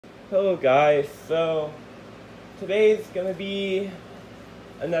Hello guys, so today's gonna be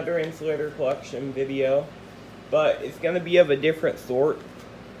another insulator collection video, but it's gonna be of a different sort.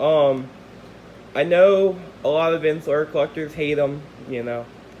 I know a lot of insulator collectors hate them, you know.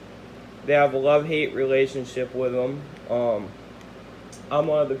 They have a love-hate relationship with them. I'm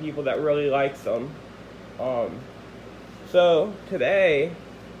one of the people that really likes them. So today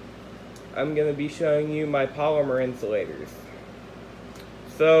I'm gonna be showing you my polymer insulators.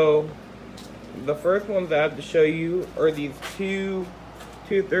 So the first ones I have to show you are these two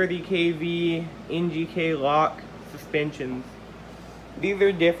 230 kV NGK lock suspensions. These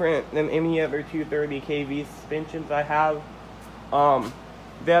are different than any other 230 kV suspensions I have.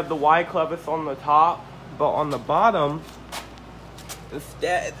 They have the Y clevis on the top, but on the bottom,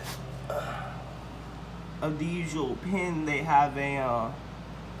 instead of the usual pin, they have a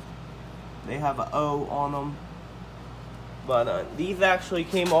O on them. But these actually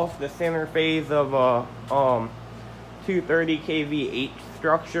came off the center phase of a 230 kV H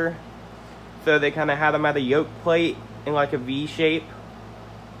structure. So they kind of had them at a yoke plate in like a V shape.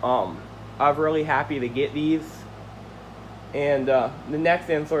 I'm really happy to get these. And the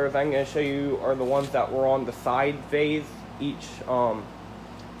next insulators I'm going to show you are the ones that were on the side phase, each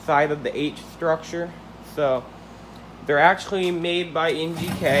side of the H structure. So they're actually made by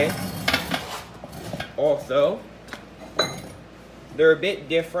NGK. Also, they're a bit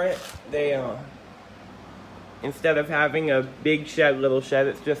different. They instead of having a big shed, little shed,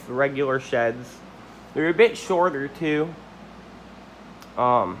 it's just regular sheds. They're a bit shorter too.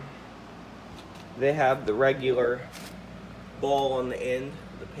 They have the regular ball on the end,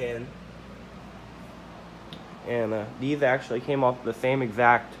 the pin. And these actually came off the same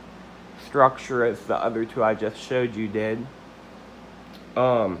exact structure as the other two I just showed you did.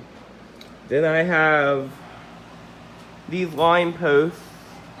 Then I have these line posts.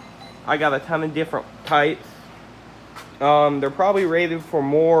 I got a ton of different types. They're probably rated for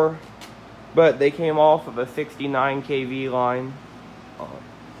more, but they came off of a 69 kV line. So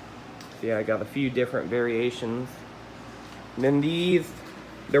yeah, I got a few different variations. And then these,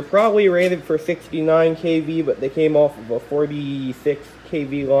 they're probably rated for 69 kV, but they came off of a 46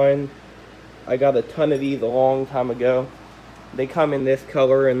 kV line. I got a ton of these a long time ago. They come in this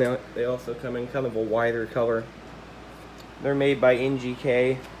color, and they also come in kind of a wider color. They're made by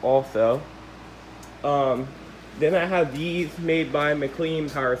NGK also. Then I have these made by McLean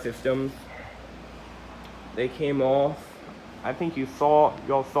Power Systems. They came off, I think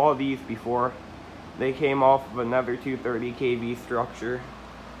y'all saw these before. They came off of another 230 kV structure.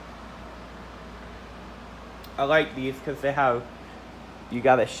 I like these because they have, you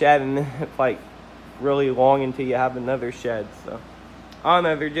got a shed and it's like really long until you have another shed. So I don't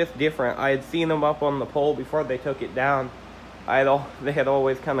know, they're just different. I had seen them up on the pole before they took it down. They had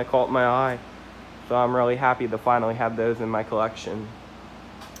always kind of caught my eye, so I'm really happy to finally have those in my collection.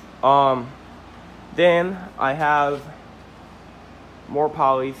 Then I have more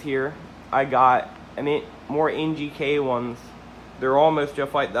polys here. I got more NGK ones. They're almost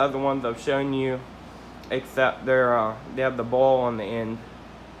just like the other ones I've shown you, except they have the ball on the end.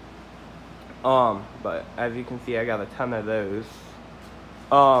 But as you can see, I got a ton of those.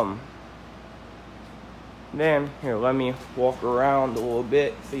 Then, here, let me walk around a little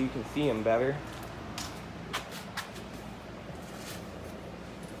bit so you can see them better.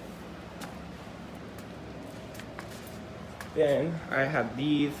 Then, I have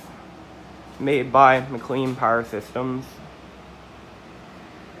these made by McLean Power Systems.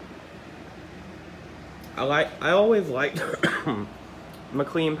 I always liked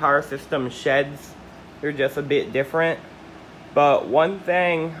McLean Power Systems sheds. They're just a bit different. But one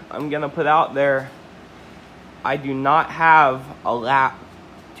thing I'm gonna put out there, I do not have a lap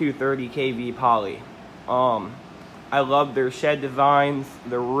 230 kV poly. I love their shed designs.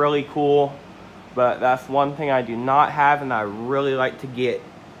 They're really cool, but that's one thing I do not have and I really like to get.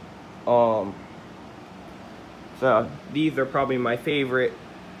 So these are probably my favorite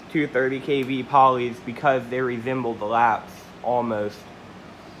 230 kV polys because they resemble the laps almost.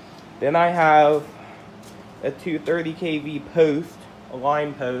 Then I have a 230 kV post, a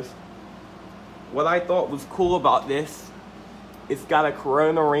line post. What I thought was cool about this, it's got a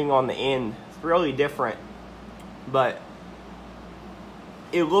corona ring on the end. It's really different, but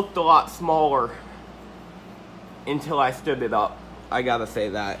it looked a lot smaller until I stood it up. I gotta say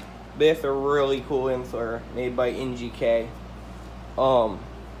that. But it's a really cool insulator made by NGK.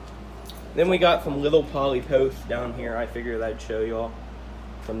 Then we got some little poly posts down here. I figured I'd show y'all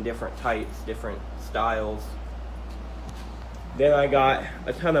some different types, different styles. Then I got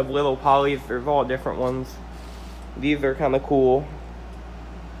a ton of little polys. There's all different ones. These are kind of cool.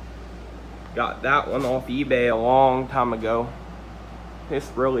 Got that one off eBay a long time ago. It's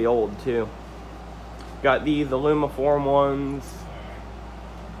really old too. Got these alumiform ones.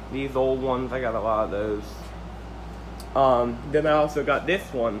 These old ones, I got a lot of those. Then I also got this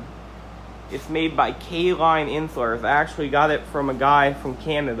one. It's made by Polymer Insulators. I actually got it from a guy from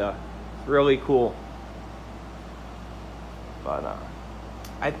Canada. It's really cool. But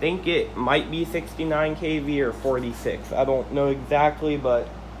I think it might be 69 kV or 46. I don't know exactly, but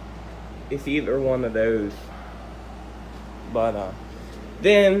it's either one of those. But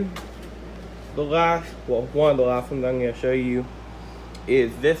then the last, well, one of the last ones I'm going to show you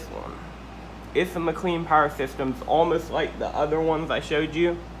is this one. It's a McLean Power Systems, almost like the other ones I showed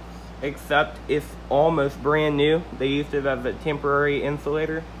you, except it's almost brand new. They used it as a temporary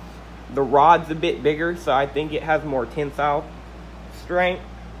insulator. The rod's a bit bigger, so I think it has more tensile strength.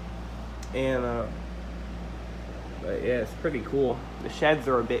 And but yeah, it's pretty cool. The sheds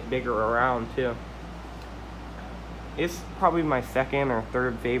are a bit bigger around too. It's probably my second or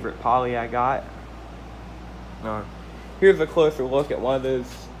third favorite poly I got. Here's a closer look at one of those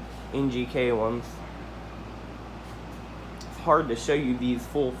NGK ones. It's hard to show you these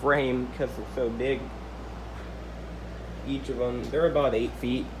full frame because they're so big. Each of them, they're about 8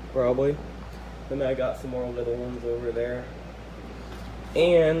 feet probably. Then I got some more little ones over there.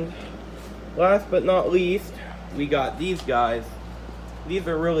 And last but not least, we got these guys. These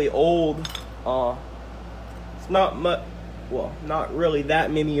are really old. It's not much, well, not really that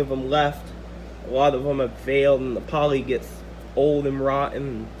many of them left. A lot of them have failed and the poly gets old and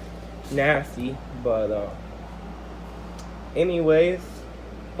rotten and nasty. But anyways,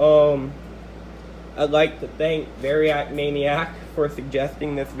 I'd like to thank Variac Maniac for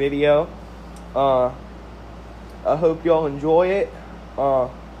suggesting this video. I hope y'all enjoy it.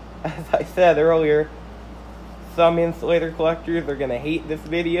 As I said earlier, some insulator collectors are gonna hate this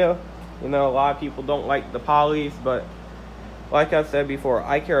video. You know, a lot of people don't like the polys, but like I said before,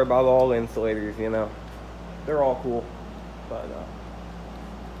 I care about all insulators, you know. They're all cool. But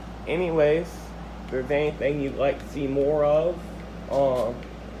anyways, if there's anything you'd like to see more of,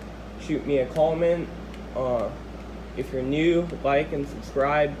 shoot me a comment. If you're new, like and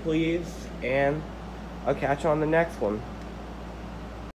subscribe, please. And I'll catch you on the next one.